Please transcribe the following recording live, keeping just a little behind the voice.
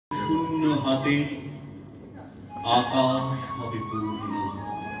শূন্য হাতে আকাশ হবে পূর্ণ,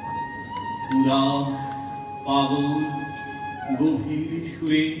 উদাস পাবন গভীর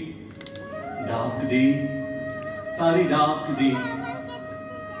সুরে ডাক দে, তারে ডাক দে।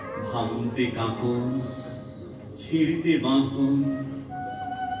 ভাঙতে কাঁপন, ছিঁড়তে বাঁধন,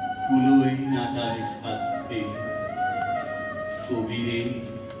 কুলোয় না তার সাথে। কবিরে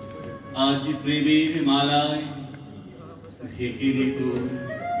আজ প্রেমের মালায় ঢেকে দে তোর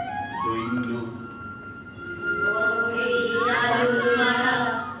দৈন্য।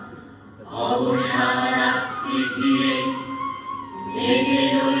 অবসান পৃথিবী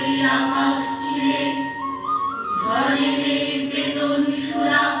মেঘের ওই আকাশ ছিঁড়ে ঝড়ে বেদন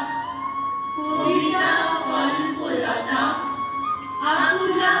সুরা, কবিতা কল্পলতা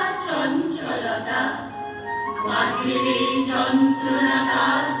আকুলা চঞ্চলতা, বাঁধের যন্ত্রণা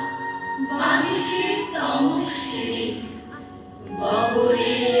তার বালিশে তমস্বিনী।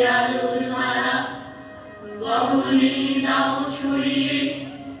 গগনে আলোর মালা গগনে দাও ছড়িয়ে,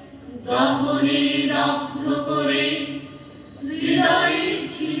 দহনে দগ্ধ করে হৃদয়ে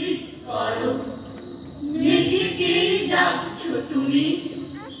ঝিলিক করো। মেঘেকে জাগছ তুমি,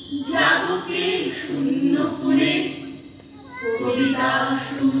 জাগকে শূন্য করে। কবিতা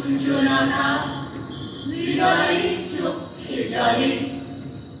সূর্যলতা হৃদয়ে চক্ষে জলে।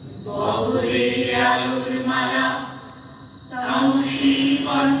 বহরে আলোর মালা তামসী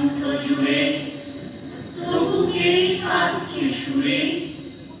কণ্ঠ জুড়ে, তবুকে কাঁদছে সুরে।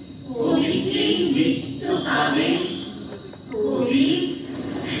 কবি কি নৃত্য কাঁদে, কবি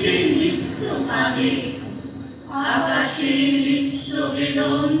সে নৃত্য কাঁদে। আকাশে নৃত্য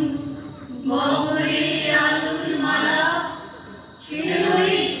বেদন, বহরে আলোর মালা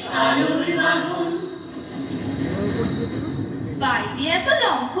ছেড়ে আলোর বাঁধন। বাইরে এত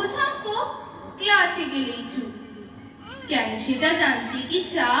লম্ফঝম্প, ক্লাসে গেলেই চুপ। কেন সেটা জানতে কি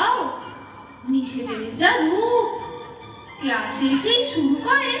চাও? মিশে গেলে যা রূপ। ক্লাসে এসেই শুরু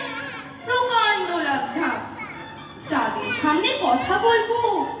করে প্রকাণ্ড লাফঝাঁপ। তাদের সামনে কথা বলবো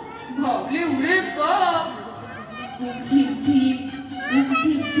ভাবলে উড়ে কাপ। বুক ধিপ ধিপ, বুক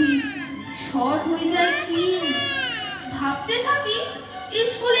ধিপ ধিপ, স্বর হয়ে যায় ক্ষীণ। ভাবতে থাকি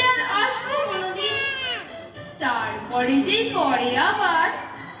স্কুলে আর আসবো কোনোদিন। তারপরে যেই পরে আবার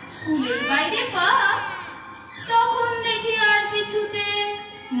স্কুলের বাইরে পা, তখন দেখি আর কিছুতে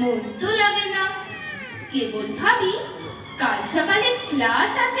মন তো লাগে না। কেবল ভাবি কাল সকালে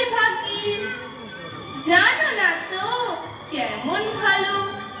ক্লাস আছে ভাগ্যিস। জানো না তো কেমন ভালো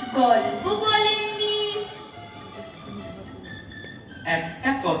গল্প বলেন মিস।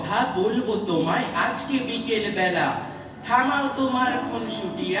 একটা কথা বলবো তোমায় আজকে বিকেল বেলা, থামাও তোমার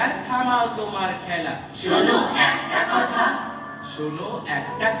খুনসুটি আর থামাও তোমার খেলা। শোনো একটা কথা, শোনো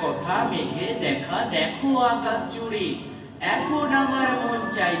একটা কথা, মেঘের দেখা দেখো আকাশ জুড়ে। এখন আমার মন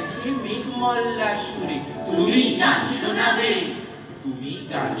চাইছে মেঘমল্লার সুরে। তুমি গান শোনাবে, তুমি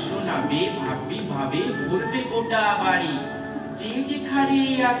গান শোনাবে, ভাবি ভাবে ভরবে গোটা বাড়ি। যে যেখানে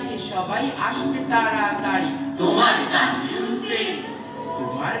আছে সবাই আসবে তাড়াতাড়ি তোমার গান শুনতে।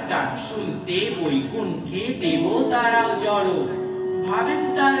 তোমার গান শুনতে বৈকুণ্ঠে দেবতারাও জড়ো। ভাবেন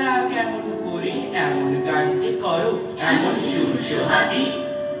তারা কেমন করে এমন গান যে করো। এমন সুর সোহাগী,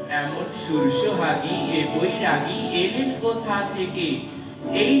 এমন সুর সোহাগী এ বৈরাগী এলেন কোথা থেকে।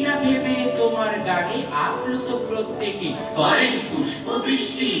 এই না ভেবে তোমার গানে আপ্লুত প্রত্যেকে। করেন পুষ্প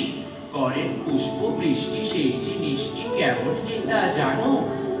বৃষ্টি, করেন পুষ্প বৃষ্টি, সেই জিনিসটি কেমন যে তা জানো।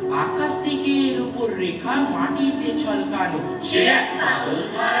 আকাশ থেকে এর উপর রেখা মাটিতে ছলকানো। সে এক বাদল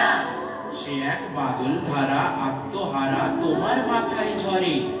ধারা, সে এক বাদল ধারা আত্মহারা তোমার মাথায়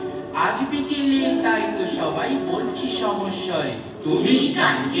ঝরে। আজ বিকেলে তাই তো সবাই বলছি সমস্বরে। তুমি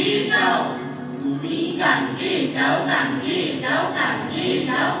গান গেয়ে যাও, তুমি গান গেয়ে যাও, গান গেয়ে যাও, গান গেয়ে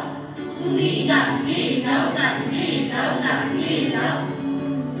যাও। তুমি গান গেয়ে যাও, গান গেয়ে যাও, গান গেয়ে যাও।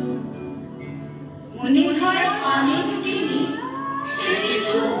 মনে হয় অনেক দিনই সে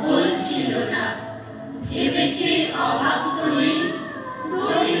কিছু বলছিল না। ভেবেছে অভাব তো নেই,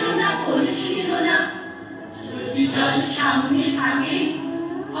 দলিল না কলসিল না। যদি জল সামনে থাকে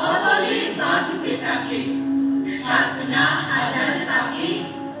অতলে বাঁধবে তাকে। সাত না হাজার পাখি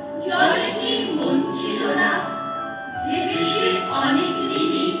জলে কি মন ছিল না। ভেবেছে অনেক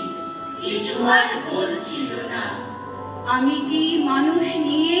দিনই কিছু আর বলছিল না। আমি কি মানুষ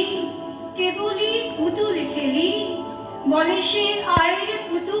নিয়ে কেবলই পুতুল খেলি। বলে সে আয়ের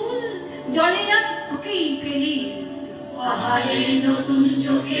পুতুল, জলে আজ তোকেই ফেলি। পাহাড়ের নতুন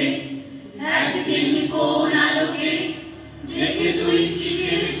চোখে একদিন কোন আলোকে দেখে তুই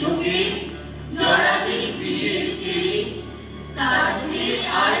কিসের ঝোঁকে জড়াবি বিয়ের চিড়ি। তার যে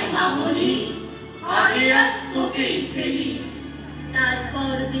আয় মামনি আগে আজ তোকেই ফেলি।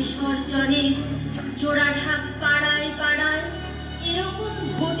 তারপর বিসর্জনে জোড়াঢাক পাড়ায় পাড়ায় এরকম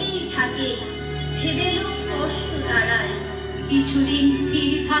ঘটেই থাকে, ভেবে লোক কষ্ট দাঁড়ায়। কিছুদিন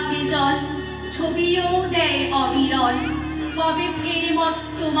স্থির থাকে জল, ছবিও দেয় অবিরল, কবে ফেরে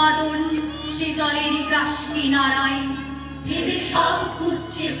মত্ত মাদল সে জলের গ্রাস কিনারায়। ভেবে সব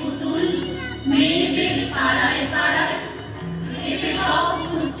খুঁজছে পুতুল মেয়েদের পাড়ায় পাড়ায়, ভেবে সব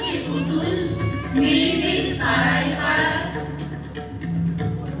খুঁজছে পুতুল মেয়েদের পাড়ায় পাড়ায়।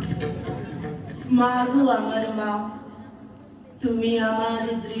 মা গো আমার মা, তুমি আমার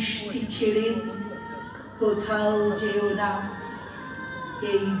দৃষ্টি ছেড়ে কোথাও যেও না।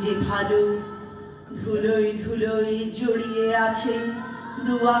 এই যে ভালো ধুলোয় ধুলোয় জড়িয়ে আছে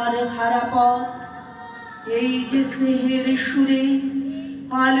দুয়ার হারা পথ, এই যে স্নেহের সুরে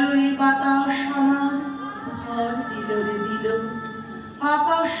আলোয় বাতাস আমার ঘর দিল রে দিল।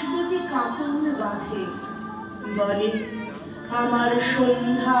 আকাশ দুটি কাঁপন বাঁধে, বলে আমার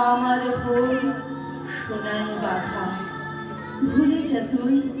সন্ধ্যা আমার ভোর সোনায় বাধা। ভুলে যা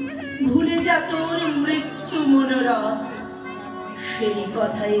তুই, ভুলে যা তোর মৃত্যু মনোরথ। সেই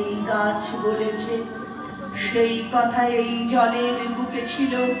কথা এই গাছ বলেছে, সেই কথা এই জলের বুকে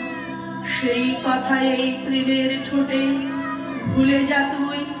ছিল, সেই কথা এই তৃণের ঠোঁটে। ভুলে যা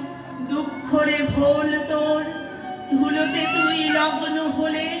তুই দুঃখরে ভোল তোর, ধুলোতে তুই লগ্ন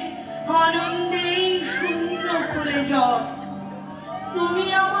হলে আনন্দেই শূন্য করে জট। তুমি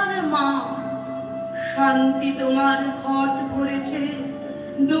আমার মা, শান্তি তোমার ঘট ভরেছে,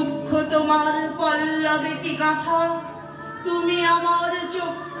 দুঃখ তোমার পল্লবে কি গাঁথা। তুমি আমার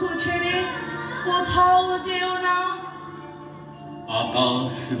চক্ষু ছেড়ে কোথাও যেও না।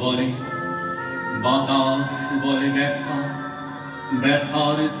 আকাশ বলে, বাতাস বলে ব্যথা,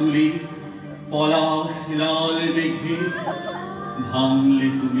 ব্যথার তুলি পলাশ লাল মেঘে। ভাঙলে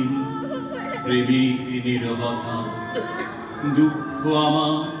তুমি প্রেমের নীরবতা, দুঃখ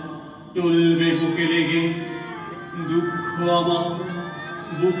আমার টলবে বুকে লেগে, দুঃখ আমার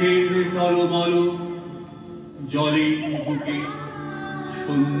বুকের টলমল। জলের বুকে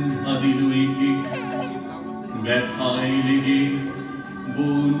সন্ধ্যা দিল একে, ব্যথায় লেগে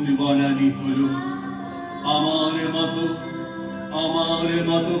বন বনানি হলো। আমার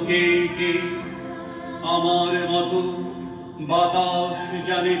মতো কে কে, আমার মতো বাতাস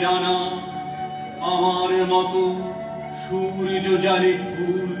জানে ডানা, আমার মতো সূর্য জানে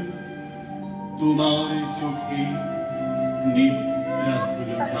ফুল। তোমার চোখে নিদ্রা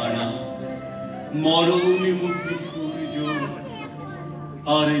হলো টানা, মরণ মুখে সূর্য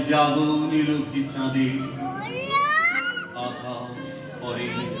আর জাগন লোভী চাঁদে। আকাশ পরে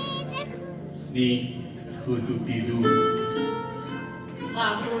স্নিগ্ধ দুটি দূর।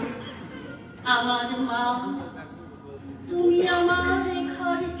 মাগো আমার মা, তুমি আমার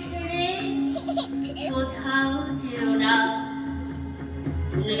ঘর ছেড়ে কোথাও যেও না।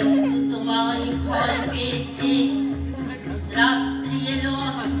 মৃত্যু তোমায় ভয় পেয়েছে, রাত্রি এলো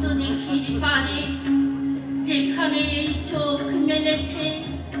অস্ত দিঘির পারে। যেখানে এই চোখ মেলেছে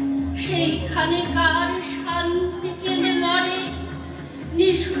সেইখানে কার শান্তি কেনে মরে।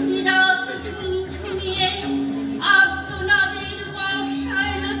 নিশুতি রাত ঝুমঝুমিয়ে আর্তনাদের বর্ষা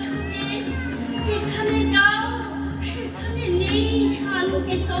এলো ছুটে। যেখানে যাও সেখানে নেই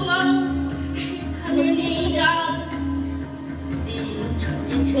শান্তি তোমার, সেখানে নেই রাত। দিন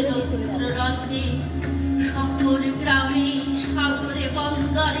ছুটেছিল রথে শহর গ্রামে সাগরে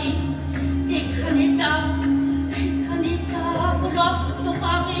বন্দরে। যেখানে যাও সেখানে চাপ রক্ত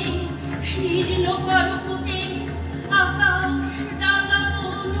পাবে, শীর্ণ করকুটে আকাশ ডাঙা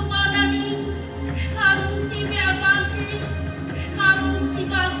বন বনানি। শান্তি বাঁধে, শান্তি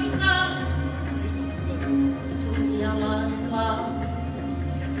বাধিকা। তুমি আমার মা,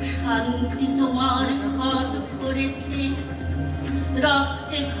 শান্তি তোমার ঘট ভরেছে।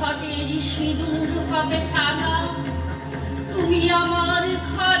 রক্তে ঘটের সিঁদুর হবে টানা। তুমি আমার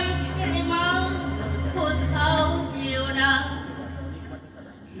ঘরে ছেড়ে মা কোথাও যেও না।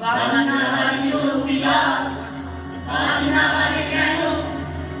 বাজনা বাজে চৌকিদার, বাজনা বাজে কেন?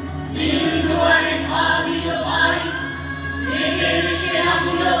 নীল দুয়ারে ধা দিল ভাই, মেঘের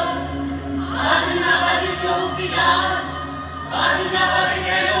সেনাগুলো। বাজনা বাজে চৌকিদার, বাজনা বাজে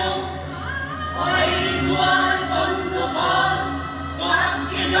কেন? খয়েরি দুয়ার বন্ধ কর,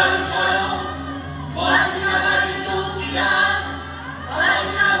 কাঁপছে জলছড়। বাজনা বাজে চৌকিদার,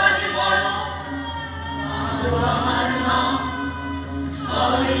 বাজনা বাজে বড়। আমার মা,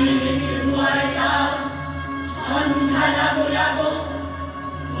 ঝড় নেমেছে দুয়ারে তার, সন্ধ্যা লাগো লাগো।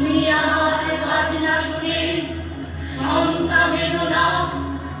 তুমি আমার বাজনা শুনে শঙ্কা মেলো না।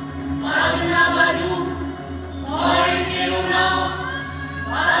 বাজনা বাজু, ভয় পেলো না।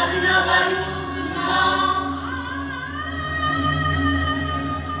 বাজনা বাজু না।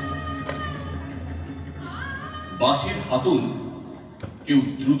 বাঁশের হাতল কেউ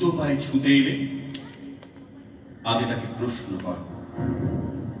দ্রুত পায়ে ছুতে এলে আগে তাকে প্রশ্ন করো,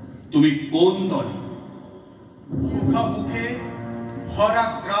 তুমি কোন দলে? মুখে ভরা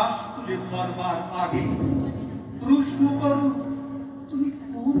গ্রাস তুলে ধরবার আগে প্রশ্ন করো, তুমি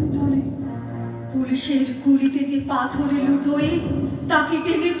কোন দলে? পুলিশের গুলিতে যে পাথরে লুটোয় তাকে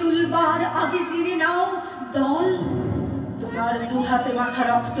টেনে তুলবার আগে জেনে নাও দল। তোমার দু হাতে মাখা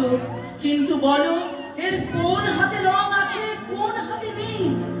রক্ত, কিন্তু বলো এর কোন হাতে রং আছে, কোন হাতে নেই?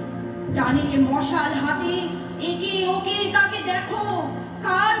 ডানে মশাল হাতে একে ওকে কাকে দেখো,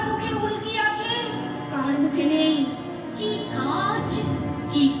 কার মুখে উল্কি আছে, কার মুখে নেই। কি কাজ,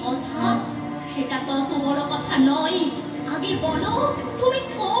 কি কথা, সেটা তত বড় কথা নয়। আগে বলো তুমি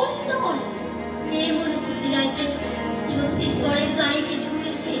কোন দল? কে মরেছে বিলাইতে, ছত্তিশগড়ের গায়েকে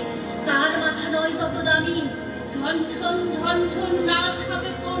ছুটেছে, কার মাথা নয় তত দামি। ঝনঝন ঝনঝন নাচ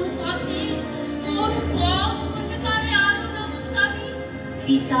হবে কোন পথে, কোন পথ হতে পারে আরো দামি।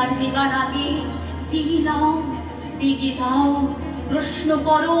 বিচার দেবার আগে চিনি নাও, ডেকে দাও, প্রশ্ন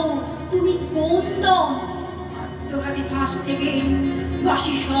করো তুমি কোন দল? আত্মঘাতী ফাঁস থেকে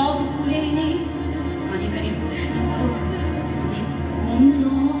বাসি সব খুলে এনে কানে কানে প্রশ্ন করো, তুমি কোন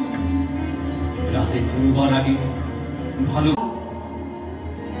দল? রাতে ঘুমবার আগে ভালো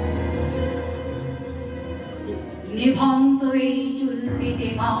নিভন্ত এই চুল্লিতে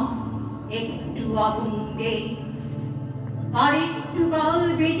মা একটু আগুন দে, আর একটু কাল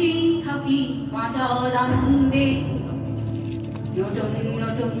বেঁচে থাকি বাঁচার আনন্দে। নতুন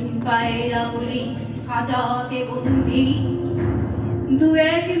নতুন পায়রা গুলি খাঁচাতে বন্দি, দু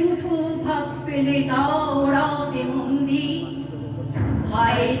এক মুঠো ভাত পেলে তাও ওড়াতে মন্দি।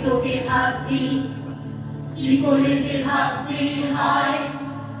 হায় তোকে ভাত দি, কি করে যে ভাত দি, হায়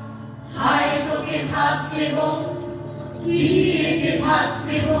হায় তোকে ভাত দেব, কি দিয়ে যে ভাত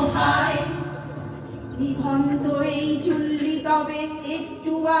দেব, হায়। নিভন্ত এই চুল্লি তবে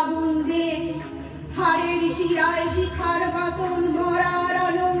একটু আগুন দে, হাড়ের শিরায় শিখার বাতন মরার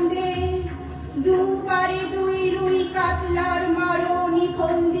আনন্দে। দুপারে দুই রুই কাতলার মারো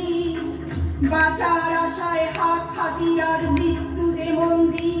নিফন্দি, বাঁচার আশায় হাত হাতিয়ার মৃত্যুতে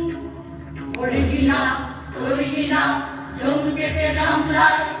মন্দি। পড়বি না পড়বি না জম কেটে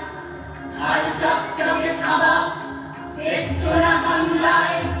সামলায়, আর চকচকে খাওয়া দেখছো না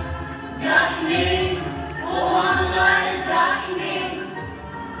হামলায়। যাসনে ও হামলায় যাসনে,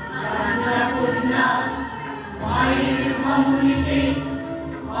 কান্না করি না মায়ের ধমনীতে,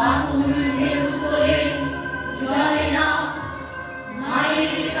 আকুল ঢেউ তোলে জলে না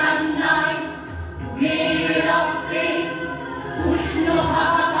মায়ের কান্নায়। মেয়ের রক্তে উষ্ণ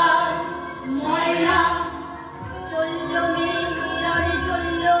হাহাকার ময়লা। চলল মেয়ে রণে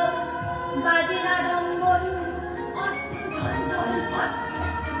চলল, বাজে না ডম্বল, অস্ত্র ঝলঝল ফট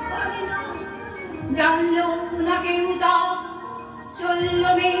করে না। জানলো না কেউ তা, চলল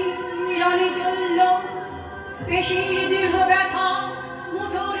মেয়ে রণে চলল, পেশির দৃঢ় ব্যথা,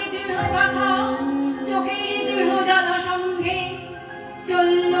 মুঠোর দৃঢ় ব্যথা, চোখের দৃঢ় জ্বালা সঙ্গে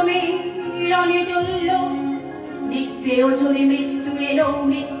চলল মেয়ে রণে চলল। নিগ্রেয় জোরে মৃত্যু এলো,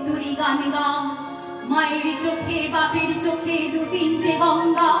 মৃত্যুরই গান গা, মায়ের চোখে বাপের চোখে দু তিনটে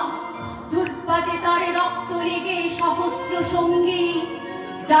গঙ্গা। দুর্বাতে তার রক্ত লেগে সহস্র সঙ্গী,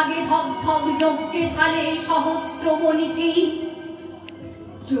 জাগে ধক ধক যজ্ঞে ঢালে সহস্র বণিকী।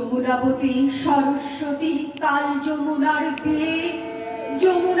 যমুনাবতী সরস্বতী কাল যমুনার বিয়ে,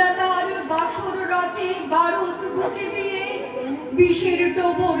 যমুনা তার বাসর রচে বারুদ বুকে দিয়ে, বিষের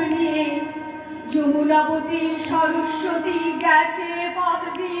টোপর নিয়ে। যমুনাবতী সরস্বতী গেছে পথ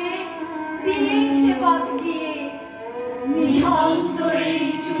দিয়ে, দিয়েছে পথ দিয়ে। নিভন্ত এই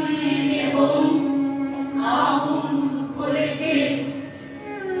চুল্লি দেব আগুন ধরেছে।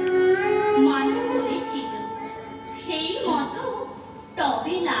 মানে বলেছিল সেই মতো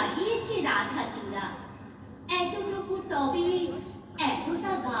টবে লাগিয়েছে রাধা চূড়া। এতটুকু টবে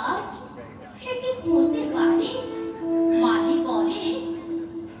এতটা গাছ, সে কি হতে পারে? মানে বলে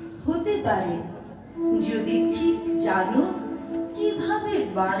হতে পারে, যদি ঠিক জানো কিভাবে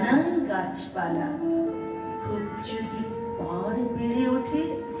বানান গাছপালা। খুব যদি পাড় বেড়ে ওঠে,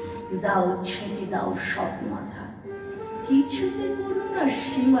 দাও ছেঁটে দাও সব মাথা, কিছুতে করো না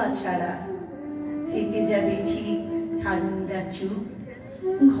সীমা ছাড়া। থেকে যাবে ঠিক ঠান্ডা চুপ,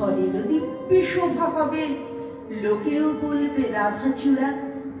 ঘরেরও দিব্যে শোভা হবে, লোকেও বলবে রাধা চূড়া।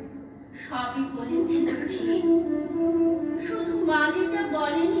 সবই বলেছিল ঠিক, শুধু মানে যা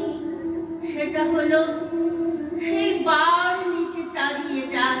বলেনি সেটা হলো সেই বার নিচে চালিয়ে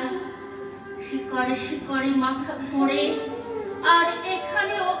যায়, শিকড়ে শিকড়ে মাথা ঘোরে, আর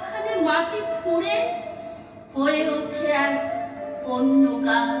এখানে ওখানে মাটি খুঁড়ে হয়ে ওঠে এক অন্য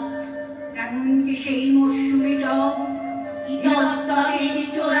গাছ। কেমন কি সেই মরশুমিটা ইতস্ততের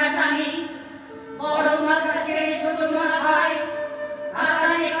চোরা টানে বড় মাথা ছেড়ে ছোট মাথায়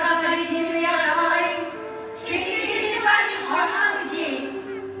কাতারে কাতারে চেপে আসায় কেটে যেতে পারে হঠাৎ যে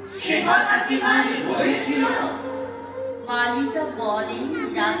সে কথা কি মালি বলেছিল? মালিটা বলেন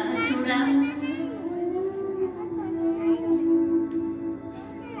রাধা চূড়া।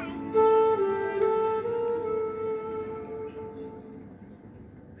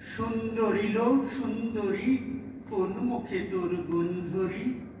 সুন্দরী লো সুন্দরী, কোন মুখে তোর বন্ধুরি,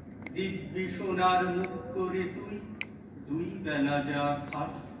 দিব্যি সোনার মুখ করে তুই দুই বেলা যা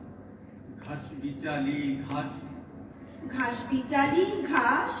খাস, ঘাস বিচালি ঘাস। ঘাস বিচালি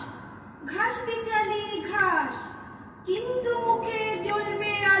ঘাস, ঘাস বিচালি ঘাস, কিন্তু মুখে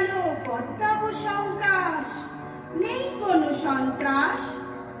জ্বলবে আলো পদ্মাব সংকাশ। নেই কোনো সন্ত্রাস,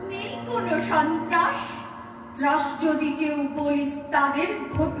 নেই কোনো সন্ত্রাস, ত্রাস যদি কেউ বলিস তাদের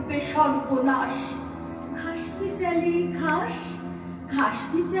ঘটবে সর্বনাশ। ঘাস বিচালি ঘাস, ঘাস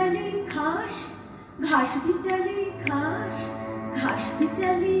বিচালি ঘাস, ঘাস বিচালি ঘাস, ঘাস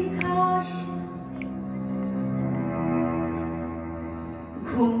বিচালি ঘাস।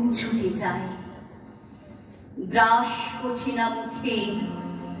 ঘুম ছুটে যায়, গ্রাস ওঠে না মুখে,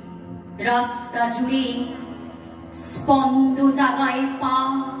 রাস্তা জুড়ে স্পন্দ জাগায় পা।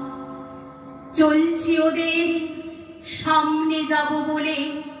 চলছি ওদের সামনে যাব বলে,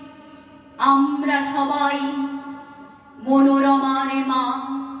 আমরা সবাই মনোরমার মা।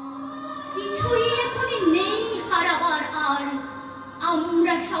 কিছুই এখন নেই হারাবার আর,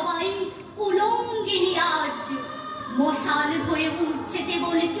 আমরা সবাই উলঙ্গিনী আজ। মশাল হয়ে উঠছে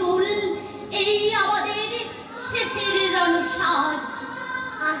কেবল চুল, এই আমাদের শেষের রণসাজ।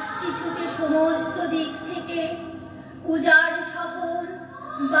 আসছি ছুটে সমস্ত দিক থেকে, পূজার শহর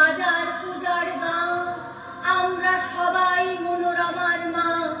বাজার পূজার গাঁ। আমরা সবাই মনোরমার মা,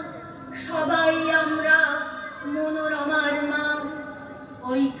 সবাই আমরা মনোরমার মা।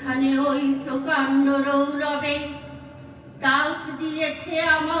 ওইখানে ওই প্রকাণ্ড রৌরবে ডাক দিয়েছে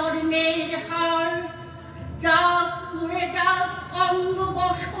আমার মেয়ের হাড়। যাক উড়ে যাক অঙ্গ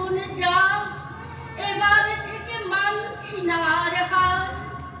বসন যাক, এবার থেকে মানছি না আর হার।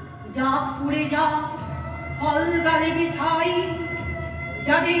 যাক পুড়ে যাক ফল গালে বিছাই,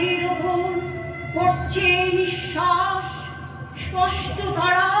 যাদের ওপর পড়ছে নিঃশ্বাস। স্পষ্ট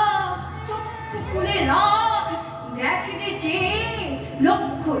তারা চক্ষু খুলে রাখ, দেখতে চেয়ে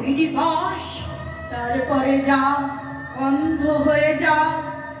লক্ষ ইডিবাস। তারপরে যা অন্ধ হয়ে যা,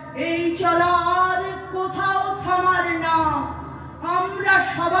 এই চলা আর কোথাও থামার না। আমরা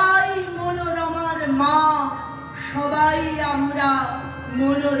সবাই মনোরমার মা, সবাই আমরা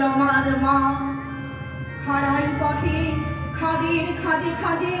মনোরমার মা। হারাই পথে খাদের খাজে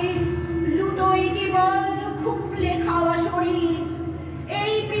খাজে, লুটোই কেবল খুবলে খাওয়া শরীর।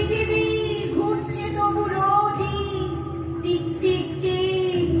 এই পৃথিবী ঘুরছে তবু রোজই, টিক টিক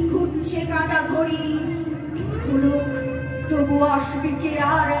টিক ঘুরছে কাটা ঘড়ি। ঘুরুক তবু আসবি কে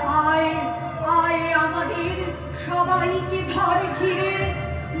আর আয়, আয় আমাদের সবাইকে ধর ঘিরে।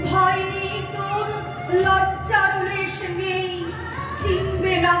 ভয় নেই তোর, লজ্জার লেশ নেই,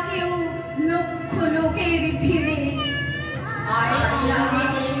 চিনবে না কেউ লক্ষ লোকের ভিড়ে। আয়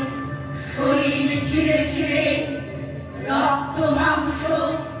আমাদের শরীর ছিঁড়ে ছিঁড়ে, রক্ত মাংস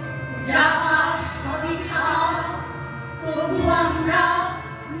যা সবই খা। তবু আমরা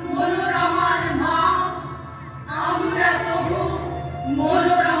মনোরমার মা, আমরা তবু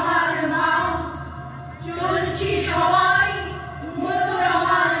মনোরমার মা। চলছি সবাই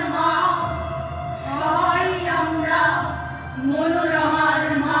মনোরমার মা, সবাই আমরা মনোরমার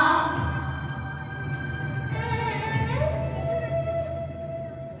মা।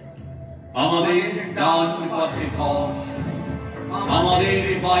 আমাদের ডান পাশে ধস, আমাদের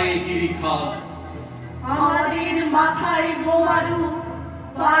পায়ে গিরিখাত, আমাদের মাথায় বোমারু,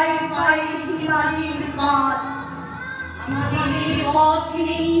 পায়ে পায়ে হিমালয়ের পাত। আমাদের পথ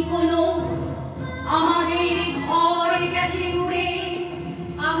নেই কোনো, আমাদের ঘর গেছে উড়ে।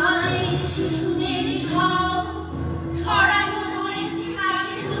 আমাদের শিশুদের সব ছড়ানো রয়েছে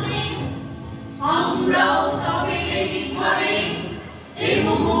কাছে দূরে। আমরাও তবে এইভাবে এই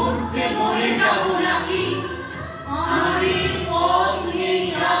মুহূর্তে মরে যাব নাকি? আমাদের পথ নেই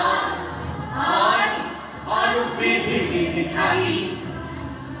আর আরো বেঁধে বেঁধে থাকি।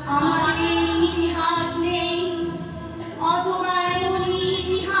 আমাদের ইতিহাস নেই, অথবা এমনই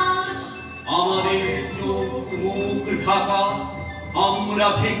ইতিহাস। আমাদের চোখ মুখ ঢাকা, আমরা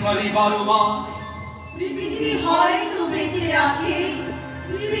ভিখারি 12 মাস। পৃথিবী হয়তো বেঁচে আছে,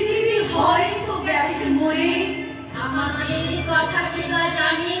 পৃথিবী হয়তো গেছে মরে। আমাদের কথা কেবা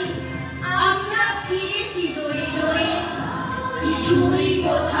জানে, আমরা ফিরেছি দৌড়ে দৌড়ে। কিছুই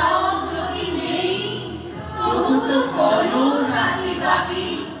কোথাও